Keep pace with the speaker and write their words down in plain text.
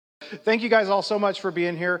thank you guys all so much for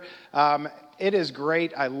being here. It is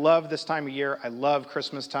great. I love this time of year. I love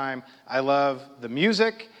Christmas time. I love the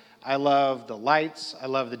music. I love the lights. I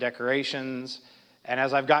love the decorations. And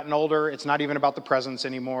as I've gotten older, it's not even about the presents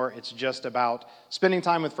anymore. It's just about spending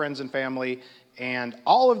time with friends and family and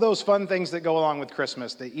all of those fun things that go along with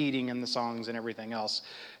Christmas, the eating and the songs and everything else.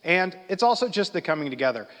 And it's also just the coming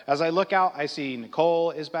together. As I look out, I see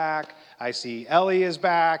Nicole is back. I see Ellie is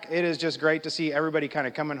back. It is just great to see everybody kind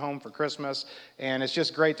of coming home for Christmas. And it's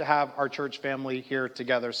just great to have our church family here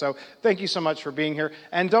together. So thank you so much for being here.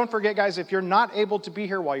 And don't forget, guys, if you're not able to be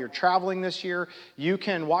here while you're traveling this year, you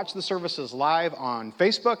can watch the services live on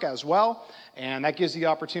Facebook as well. And that gives you the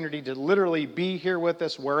opportunity to literally be here with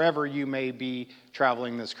us wherever you may be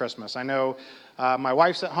traveling this Christmas. I know my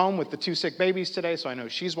wife's at home with the 2 sick babies today, so I know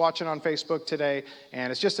she's watching on Facebook today.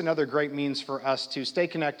 And it's just another great means for us to stay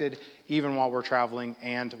connected even while we're traveling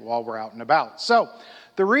and while we're out and about. So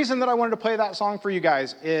the reason that I wanted to play that song for you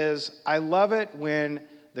guys is I love it when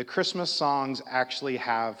the Christmas songs actually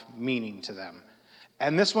have meaning to them.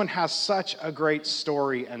 And this one has such a great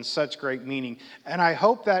story and such great meaning. And I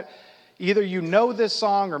hope that either you know this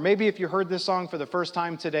song, or maybe if you heard this song for the first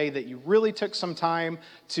time today, that you really took some time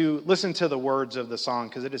to listen to the words of the song,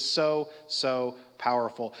 because it is so, so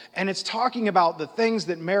powerful. And it's talking about the things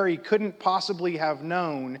that Mary couldn't possibly have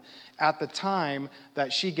known at the time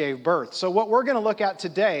that she gave birth. So what we're going to look at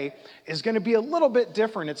today is going to be a little bit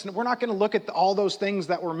different. We're not going to look at all those things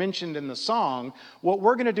that were mentioned in the song. What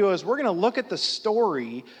we're going to do is we're going to look at the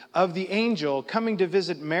story of the angel coming to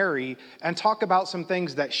visit Mary and talk about some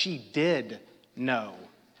things that she did know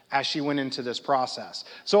as she went into this process.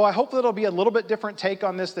 So I hope that it'll be a little bit different take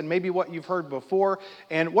on this than maybe what you've heard before.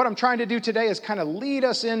 And what I'm trying to do today is kind of lead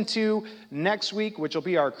us into next week, which will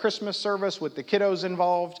be our Christmas service with the kiddos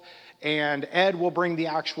involved. And Ed will bring the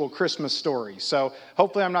actual Christmas story. So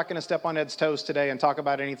hopefully I'm not going to step on Ed's toes today and talk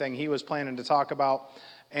about anything he was planning to talk about.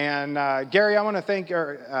 And Gary, I want to thank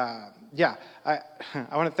I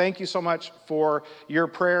want to thank you so much for your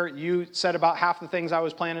prayer. You said about half the things I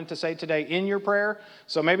was planning to say today in your prayer.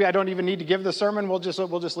 So maybe I don't even need to give the sermon. We'll just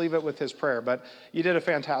leave it with his prayer. But you did a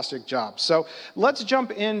fantastic job. So let's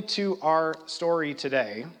jump into our story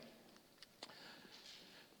today.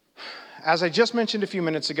 As I just mentioned a few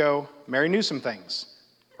minutes ago, Mary knew some things,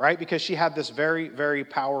 right? Because she had this very, very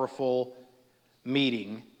powerful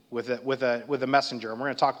meeting with a messenger. And we're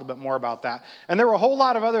going to talk a little bit more about that. And there were a whole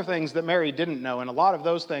lot of other things that Mary didn't know. And a lot of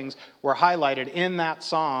those things were highlighted in that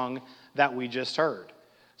song that we just heard.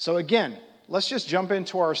 So again, let's just jump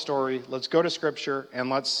into our story. Let's go to Scripture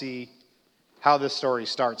and let's see how this story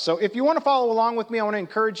starts. So if you want to follow along with me, I want to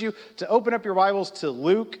encourage you to open up your Bibles to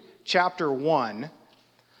Luke chapter 1.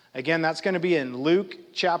 Again, that's going to be in Luke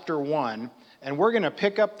chapter 1, and we're going to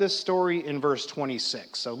pick up this story in verse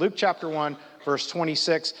 26. So Luke chapter 1, verse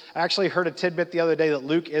 26. I actually heard a tidbit the other day that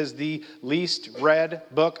Luke is the least read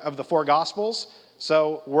book of the 4 Gospels.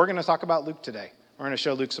 So we're going to talk about Luke today. We're going to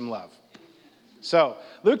show Luke some love. So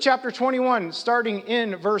Luke chapter 21, starting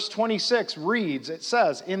in verse 26, reads, it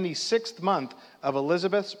says, in the 6th month of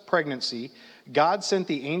Elizabeth's pregnancy, God sent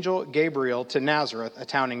the angel Gabriel to Nazareth, a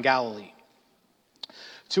town in Galilee,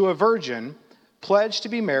 to a virgin pledged to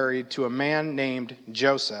be married to a man named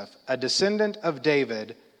Joseph, a descendant of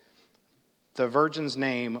David. The virgin's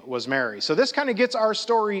name was Mary. So this kind of gets our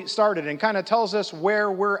story started and kind of tells us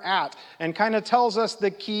where we're at and kind of tells us the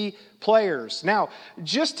key players. Now,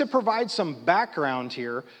 just to provide some background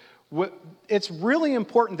here, it's really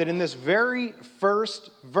important that in this very first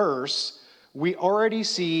verse, we already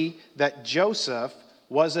see that Joseph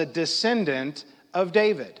was a descendant of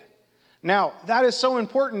David. Now, that is so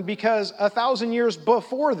important because 1,000 years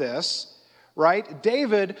before this, right,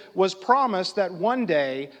 David was promised that one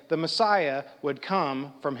day the Messiah would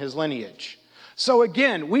come from his lineage. So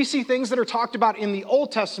again, we see things that are talked about in the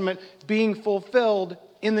Old Testament being fulfilled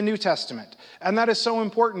in the New Testament. And that is so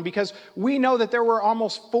important because we know that there were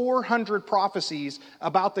almost 400 prophecies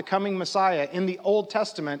about the coming Messiah in the Old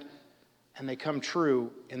Testament, and they come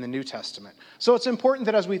true in the New Testament. So it's important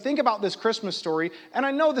that as we think about this Christmas story, and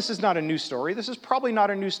I know this is not a new story, this is probably not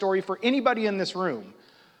a new story for anybody in this room,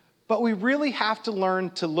 but we really have to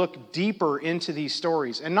learn to look deeper into these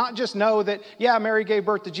stories and not just know that, yeah, Mary gave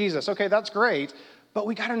birth to Jesus. Okay, that's great, but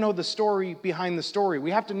we got to know the story behind the story.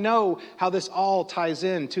 We have to know how this all ties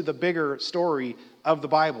into the bigger story of the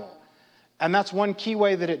Bible. And that's one key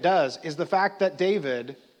way that it does, is the fact that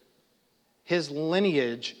David, his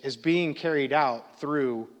lineage is being carried out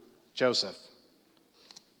through Joseph.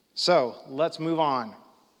 So let's move on.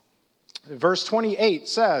 Verse 28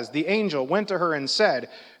 says, the angel went to her and said,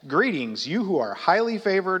 greetings, you who are highly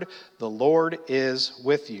favored, the Lord is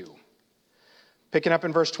with you. Picking up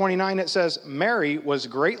in verse 29, it says, Mary was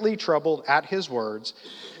greatly troubled at his words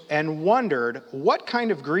and wondered what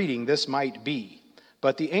kind of greeting this might be.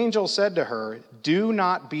 But the angel said to her, do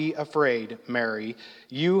not be afraid, Mary.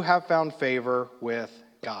 You have found favor with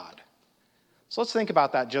God. So let's think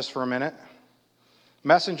about that just for a minute.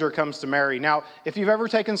 Messenger comes to Mary. Now, if you've ever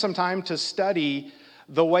taken some time to study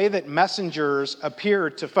the way that messengers appear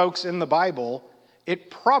to folks in the Bible, it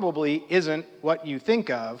probably isn't what you think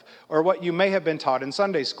of or what you may have been taught in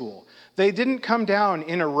Sunday school. They didn't come down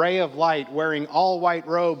in a ray of light wearing all white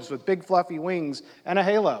robes with big fluffy wings and a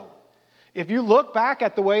halo. If you look back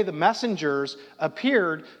at the way the messengers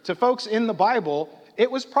appeared to folks in the Bible, it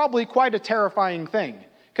was probably quite a terrifying thing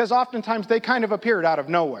because oftentimes they kind of appeared out of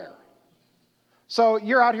nowhere. So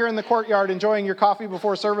you're out here in the courtyard enjoying your coffee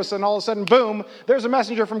before service and all of a sudden, boom, there's a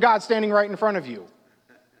messenger from God standing right in front of you.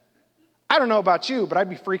 I don't know about you, but I'd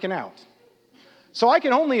be freaking out. So I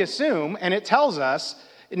can only assume, and it tells us,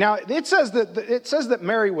 now it says that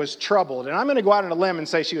Mary was troubled, and I'm going to go out on a limb and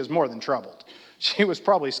say she was more than troubled. She was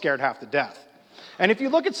probably scared half to death. And if you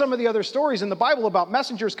look at some of the other stories in the Bible about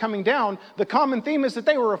messengers coming down, the common theme is that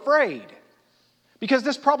they were afraid. Because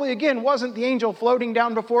this probably, again, wasn't the angel floating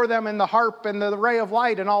down before them and the harp and the ray of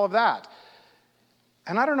light and all of that.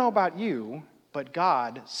 And I don't know about you, but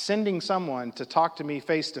God sending someone to talk to me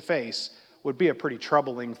face to face would be a pretty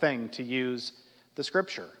troubling thing to use the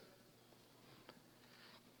scripture.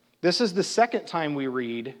 This is the second time we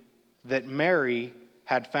read that Mary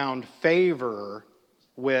had found favor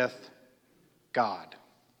with God.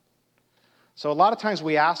 So a lot of times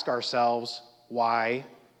we ask ourselves, why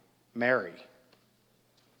Mary?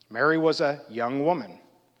 Mary was a young woman,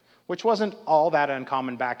 which wasn't all that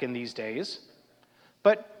uncommon back in these days.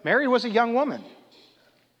 But Mary was a young woman.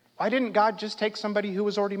 Why didn't God just take somebody who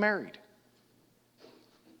was already married?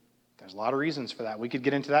 There's a lot of reasons for that. We could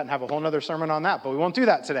get into that and have a whole other sermon on that, but we won't do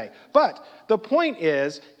that today. But the point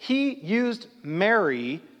is, he used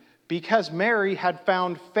Mary because Mary had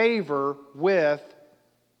found favor with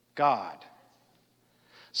God.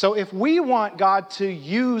 So if we want God to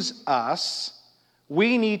use us,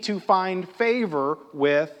 we need to find favor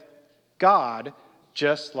with God,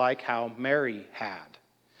 just like how Mary had.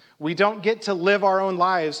 We don't get to live our own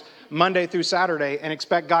lives Monday through Saturday and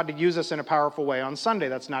expect God to use us in a powerful way on Sunday.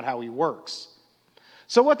 That's not how he works.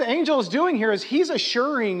 So what the angel is doing here is he's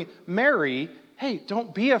assuring Mary, hey,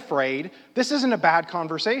 don't be afraid. This isn't a bad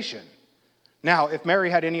conversation. Now, if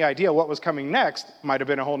Mary had any idea what was coming next, might have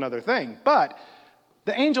been a whole other thing. But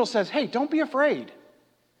the angel says, hey, don't be afraid.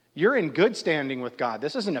 You're in good standing with God.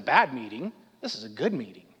 This isn't a bad meeting. This is a good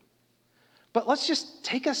meeting. But let's just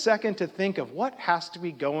take a second to think of what has to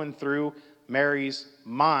be going through Mary's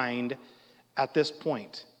mind at this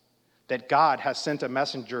point, that God has sent a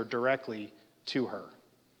messenger directly to her.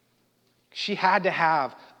 She had to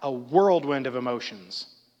have a whirlwind of emotions: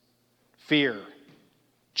 fear,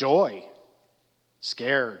 joy,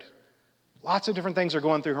 scared. Lots of different things are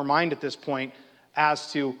going through her mind at this point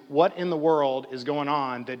as to what in the world is going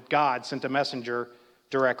on that God sent a messenger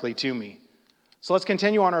directly to me. So let's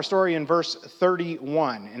continue on our story in verse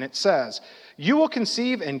 31, and it says, you will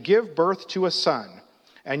conceive and give birth to a son,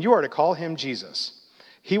 and you are to call him Jesus.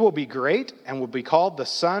 He will be great and will be called the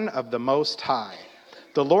Son of the Most High.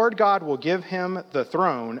 The Lord God will give him the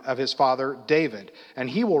throne of his father David, and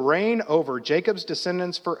he will reign over Jacob's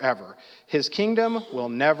descendants forever. His kingdom will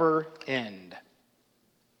never end.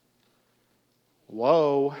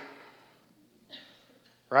 Whoa.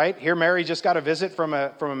 Right? Here Mary just got a visit from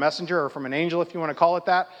a messenger, or from an angel, if you want to call it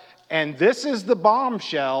that. And this is the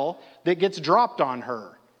bombshell that gets dropped on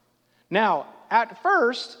her. Now, at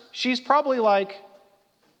first, she's probably like,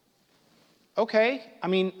 okay, I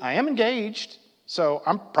mean, I am engaged, so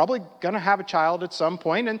I'm probably going to have a child at some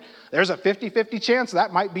point, and there's a 50-50 chance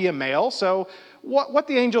that might be a male. So what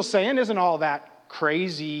the angel's saying isn't all that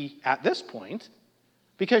crazy at this point,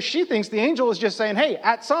 because she thinks the angel is just saying, hey,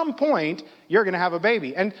 at some point, you're going to have a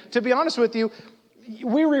baby. And to be honest with you,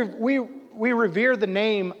 we revere the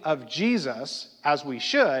name of Jesus, as we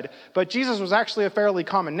should, but Jesus was actually a fairly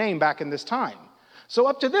common name back in this time. So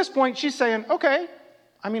up to this point, she's saying, okay,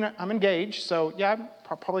 I mean, I'm engaged, so yeah, I'm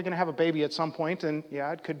probably going to have a baby at some point, and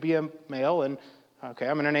yeah, it could be a male, and okay,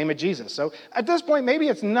 I'm going to name it Jesus. So at this point, maybe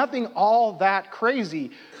it's nothing all that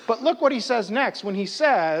crazy. But look what he says next when he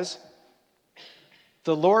says,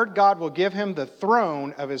 the Lord God will give him the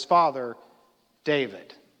throne of his father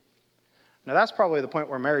David. Now that's probably the point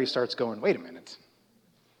where Mary starts going, wait a minute.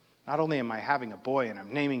 Not only am I having a boy and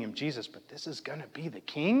I'm naming him Jesus, but this is going to be the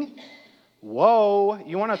king? Whoa,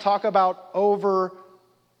 you want to talk about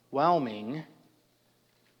overwhelming?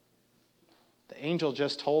 The the angel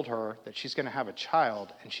just told her that she's going to have a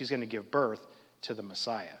child and she's going to give birth to the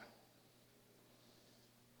Messiah.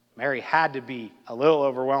 Mary had to be a little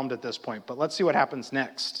overwhelmed at this point, but let's see what happens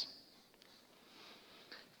next.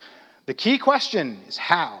 The key question is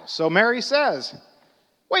how. So Mary says,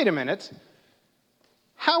 wait a minute,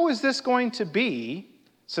 how is this going to be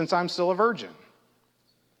since I'm still a virgin?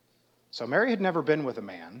 So Mary had never been with a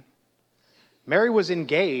man. Mary was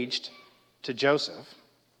engaged to Joseph.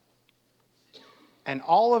 And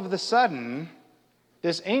all of a sudden,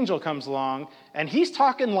 this angel comes along, and he's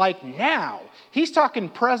talking like now. He's talking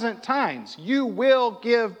present times. You will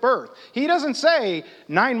give birth. He doesn't say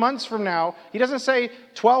 9 months from now. He doesn't say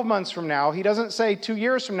 12 months from now. He doesn't say 2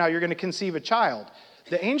 years from now you're going to conceive a child.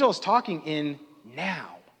 The angel is talking in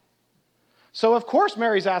now. So, of course,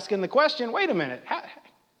 Mary's asking the question, wait a minute,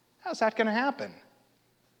 how's that going to happen?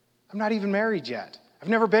 I'm not even married yet. I've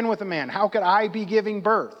never been with a man. How could I be giving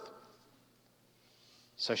birth?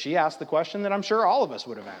 So she asked the question that I'm sure all of us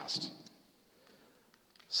would have asked.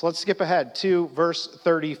 So let's skip ahead to verse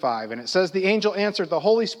 35. And it says, the angel answered, the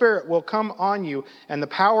Holy Spirit will come on you, and the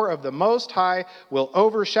power of the Most High will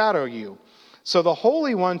overshadow you. So the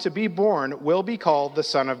Holy One to be born will be called the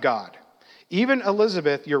Son of God. Even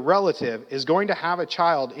Elizabeth, your relative, is going to have a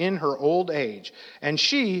child in her old age, and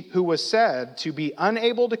she, who was said to be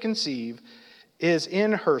unable to conceive, is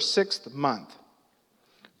in her 6th month.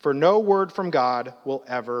 For no word from God will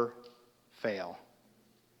ever fail.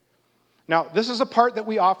 Now, this is a part that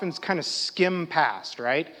we often kind of skim past,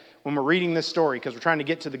 right? When we're reading this story, because we're trying to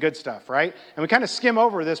get to the good stuff, right? And we kind of skim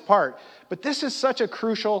over this part. But this is such a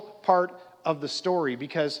crucial part of the story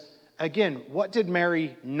because, again, what did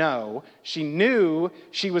Mary know? She knew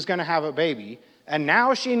she was going to have a baby, and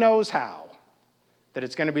now she knows how, that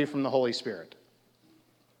it's going to be from the Holy Spirit.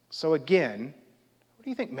 So again, what do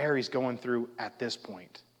you think Mary's going through at this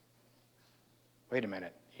point? Wait a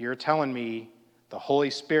minute, you're telling me the Holy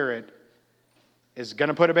Spirit is going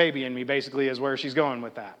to put a baby in me, basically, is where she's going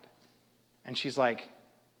with that. And she's like,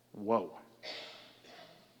 whoa.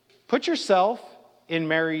 Put yourself in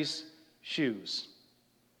Mary's shoes.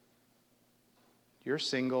 You're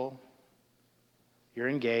single, you're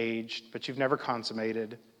engaged, but you've never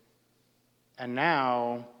consummated. And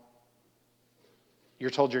now you're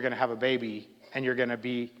told you're going to have a baby, and you're going to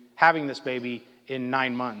be having this baby in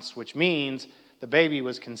 9 months, which means the baby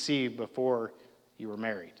was conceived before you were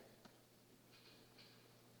married.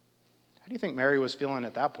 How do you think Mary was feeling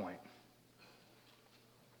at that point?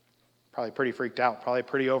 Probably pretty freaked out, probably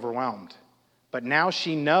pretty overwhelmed. But now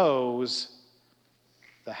she knows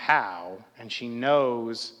the how, and she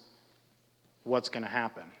knows what's going to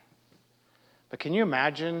happen. But can you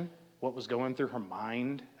imagine what was going through her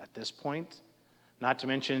mind at this point? Not to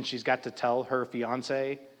mention she's got to tell her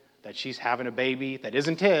fiancé that she's having a baby that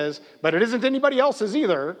isn't his, but it isn't anybody else's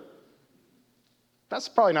either. That's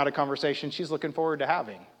probably not a conversation she's looking forward to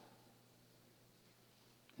having.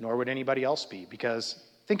 Nor would anybody else be, because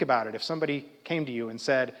think about it. If somebody came to you and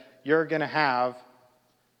said, you're going to have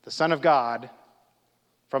the Son of God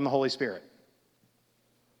from the Holy Spirit.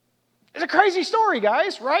 It's a crazy story,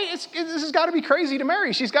 guys, right? This has got to be crazy to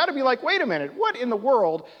Mary. She's got to be like, wait a minute, what in the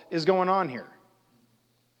world is going on here?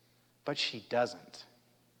 But she doesn't.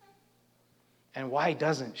 And why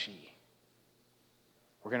doesn't she?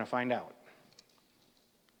 We're going to find out.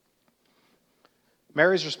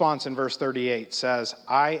 Mary's response in verse 38 says,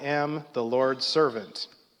 I am the Lord's servant.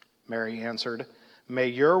 Mary answered, may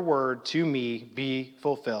your word to me be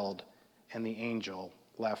fulfilled. And the angel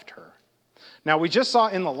left her. Now, we just saw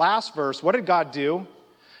in the last verse, what did God do?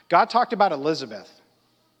 God talked about Elizabeth,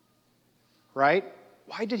 right?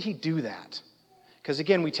 Why did he do that? Because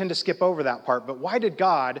again, we tend to skip over that part, but why did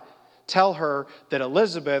God tell her that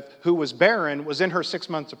Elizabeth, who was barren, was in her 6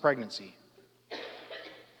 months of pregnancy?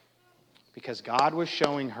 Because God was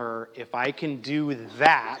showing her, if I can do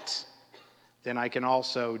that, then I can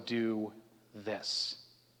also do this.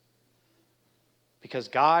 Because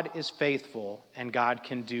God is faithful and God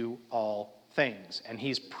can do all things. And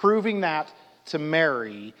he's proving that to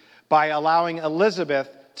Mary by allowing Elizabeth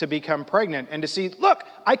to become pregnant and to see, look,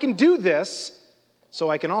 I can do this, so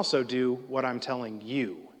I can also do what I'm telling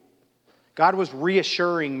you. God was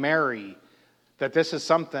reassuring Mary that this is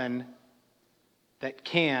something that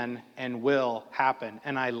can and will happen.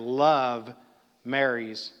 And I love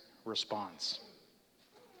Mary's response.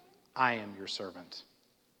 I am your servant.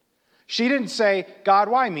 She didn't say, God,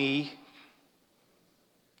 why me?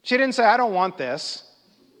 She didn't say, I don't want this.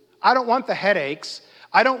 I don't want the headaches.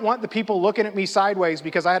 I don't want the people looking at me sideways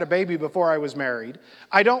because I had a baby before I was married.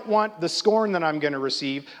 I don't want the scorn that I'm going to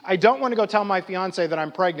receive. I don't want to go tell my fiance that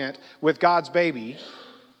I'm pregnant with God's baby.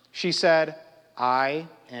 She said, I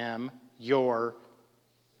am your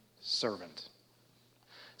servant.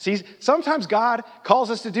 See, sometimes God calls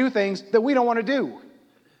us to do things that we don't want to do,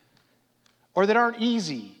 or that aren't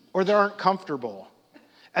easy, or that aren't comfortable.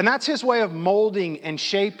 And that's his way of molding and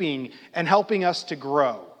shaping and helping us to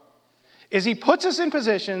grow. Is he puts us in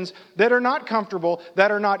positions that are not comfortable,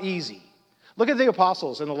 that are not easy. Look at the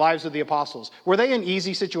apostles and the lives of the apostles. Were they in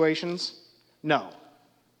easy situations? No.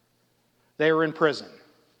 They were in prison.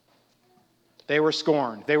 They were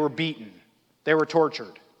scorned. They were beaten. They were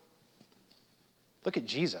tortured. Look at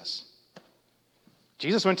Jesus.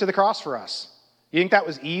 Jesus went to the cross for us. You think that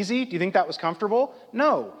was easy? Do you think that was comfortable?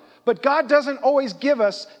 No. But God doesn't always give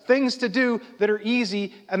us things to do that are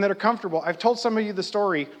easy and that are comfortable. I've told some of you the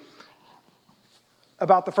story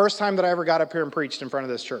about the first time that I ever got up here and preached in front of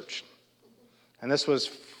this church. And this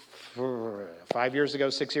was 5 years ago,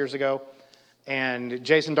 6 years ago. And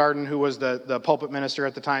Jason Darden, who was the pulpit minister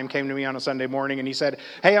at the time, came to me on a Sunday morning and he said,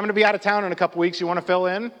 "Hey, I'm going to be out of town in a couple weeks. You want to fill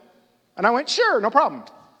in?" And I went, "Sure, no problem."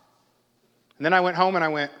 And then I went home and I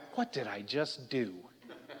went, "What did I just do?"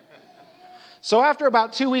 So after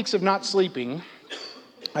about 2 weeks of not sleeping,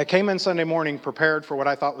 I came in Sunday morning prepared for what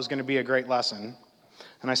I thought was going to be a great lesson.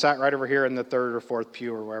 And I sat right over here in the third or fourth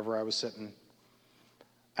pew or wherever I was sitting.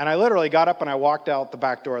 And I literally got up and I walked out the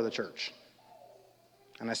back door of the church.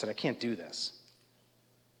 And I said, "I can't do this.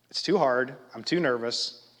 It's too hard. I'm too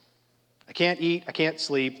nervous. I can't eat. I can't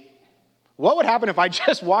sleep. What would happen if I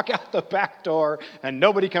just walk out the back door and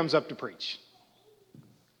nobody comes up to preach?"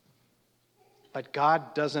 But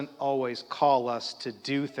God doesn't always call us to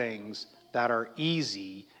do things that are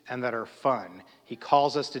easy and that are fun. He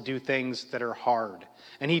calls us to do things that are hard.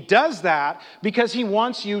 And he does that because he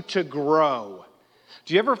wants you to grow.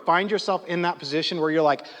 Do you ever find yourself in that position where you're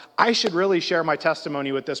like, "I should really share my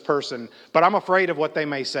testimony with this person, but I'm afraid of what they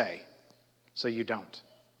may say," so you don't?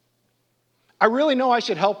 "I really know I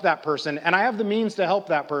should help that person, and I have the means to help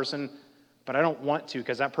that person, but I don't want to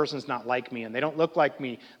because that person's not like me, and they don't look like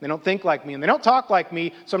me, they don't think like me, and they don't talk like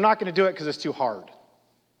me, so I'm not going to do it because it's too hard."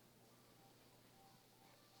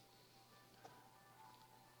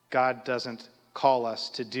 God doesn't call us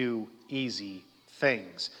to do easy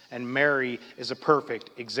things, and Mary is a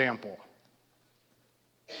perfect example.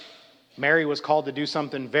 Mary was called to do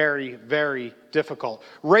something very, very difficult.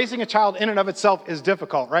 Raising a child in and of itself is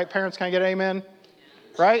difficult, right? Parents, can I get an amen?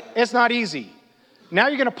 Right? It's not easy. Now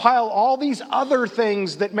you're going to pile all these other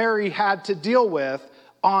things that Mary had to deal with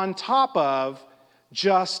on top of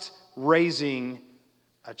just raising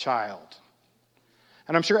a child.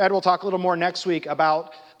 And I'm sure Ed will talk a little more next week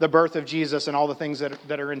about the birth of Jesus and all the things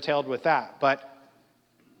that are entailed with that. But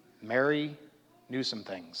Mary knew some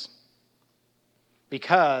things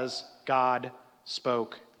because God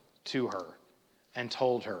spoke to her and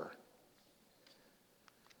told her.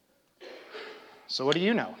 So what do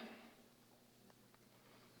you know?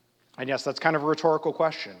 And yes, that's kind of a rhetorical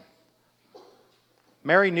question.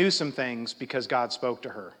 Mary knew some things because God spoke to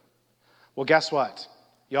her. Well, guess what?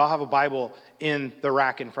 You all have a Bible in the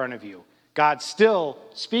rack in front of you. God still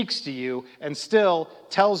speaks to you and still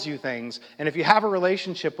tells you things. And if you have a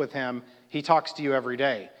relationship with him, he talks to you every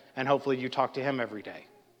day. And hopefully you talk to him every day.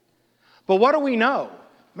 But what do we know?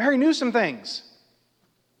 Mary knew some things.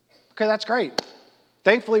 Okay, that's great.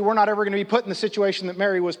 Thankfully, we're not ever going to be put in the situation that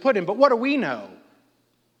Mary was put in. But what do we know?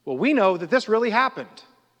 Well, we know that this really happened.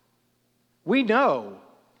 We know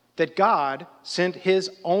that God sent his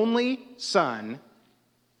only son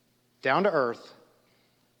down to earth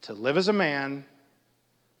to live as a man,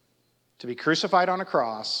 to be crucified on a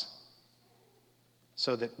cross,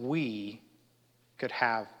 so that we could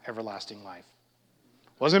have everlasting life.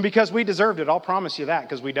 It wasn't because we deserved it, I'll promise you that,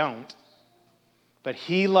 because we don't. But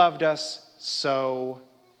he loved us so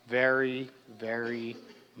very, very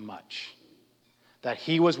much that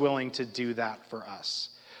he was willing to do that for us.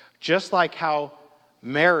 Just like how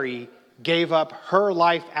Mary gave up her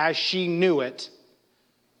life as she knew it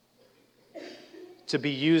to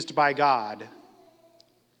be used by God,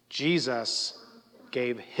 Jesus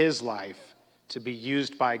gave his life to be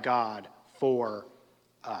used by God for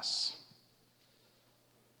us.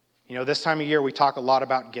 You know, this time of year we talk a lot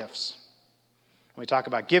about gifts. We talk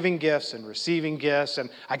about giving gifts and receiving gifts, and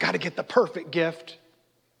I got to get the perfect gift,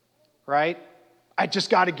 right? I just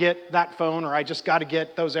got to get that phone, or I just got to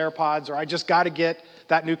get those AirPods, or I just got to get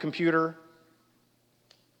that new computer.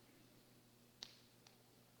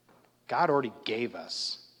 God already gave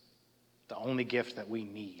us the only gift that we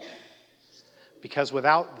need. Because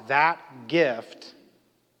without that gift,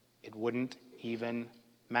 it wouldn't even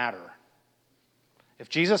matter. If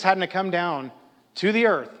Jesus hadn't come down to the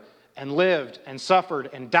earth and lived and suffered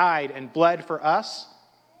and died and bled for us,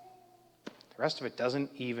 The rest of it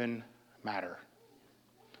doesn't even matter.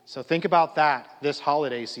 So think about that this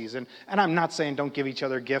holiday season. And I'm not saying don't give each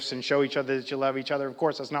other gifts and show each other that you love each other. Of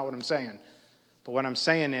course, that's not what I'm saying. But what I'm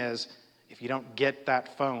saying is, if you don't get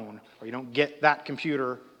that phone, or you don't get that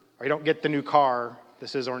computer, or you don't get the new car,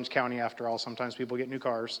 this is Orange County after all, sometimes people get new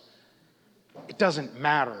cars, it doesn't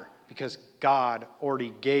matter because God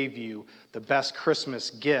already gave you the best Christmas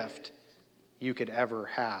gift you could ever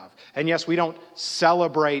have. And yes, we don't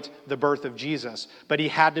celebrate the birth of Jesus, but he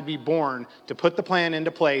had to be born to put the plan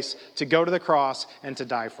into place, to go to the cross, and to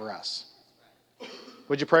die for us.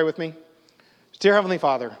 Would you pray with me? Dear Heavenly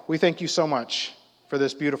Father, we thank you so much for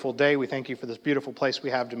this beautiful day. We thank you for this beautiful place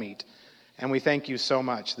we have to meet. And we thank you so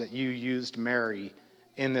much that you used Mary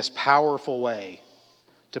in this powerful way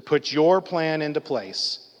to put your plan into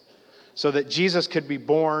place so that Jesus could be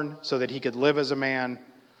born, so that he could live as a man,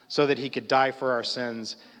 so that he could die for our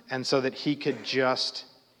sins, and so that he could just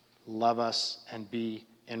love us and be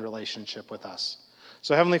in relationship with us.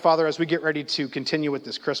 So Heavenly Father, as we get ready to continue with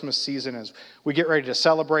this Christmas season, as we get ready to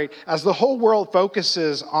celebrate, as the whole world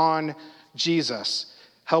focuses on Jesus,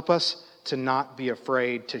 help us to not be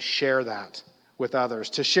afraid to share that with others,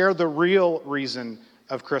 to share the real reason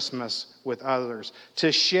of Christmas with others,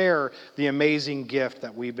 to share the amazing gift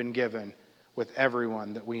that we've been given with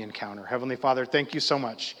everyone that we encounter. Heavenly Father, thank you so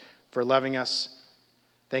much for loving us.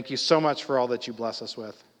 Thank you so much for all that you bless us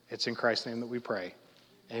with. It's in Christ's name that we pray.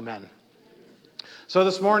 Amen. So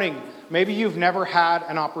this morning, maybe you've never had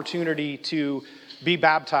an opportunity to be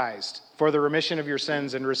baptized for the remission of your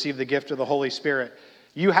sins and receive the gift of the Holy Spirit.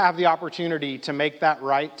 You have the opportunity to make that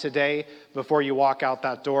right today before you walk out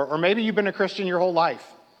that door. Or maybe you've been a Christian your whole life,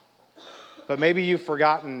 but maybe you've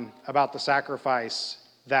forgotten about the sacrifice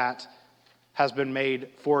that has been made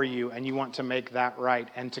for you, and you want to make that right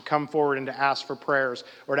and to come forward and to ask for prayers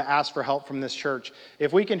or to ask for help from this church.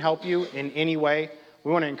 If we can help you in any way,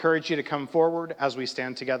 we want to encourage you to come forward as we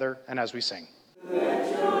stand together and as we sing.